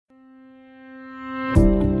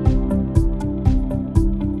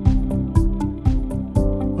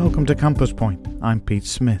Welcome to Compass Point. I'm Pete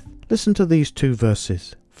Smith. Listen to these two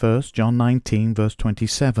verses. First, John 19, verse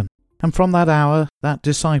 27. And from that hour that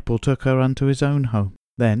disciple took her unto his own home.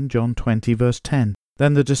 Then, John 20, verse 10.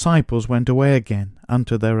 Then the disciples went away again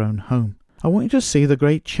unto their own home. I want you to see the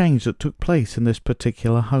great change that took place in this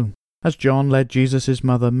particular home. As John led Jesus'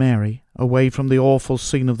 mother Mary away from the awful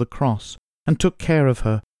scene of the cross and took care of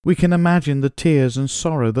her, we can imagine the tears and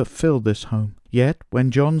sorrow that filled this home. Yet,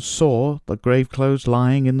 when John saw the grave clothes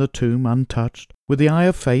lying in the tomb untouched, with the eye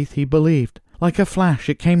of faith he believed. Like a flash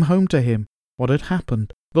it came home to him what had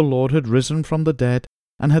happened. The Lord had risen from the dead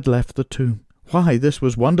and had left the tomb. Why, this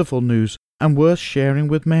was wonderful news and worth sharing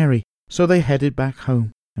with Mary. So they headed back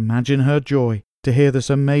home. Imagine her joy to hear this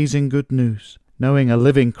amazing good news. Knowing a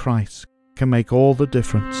living Christ can make all the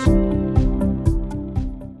difference.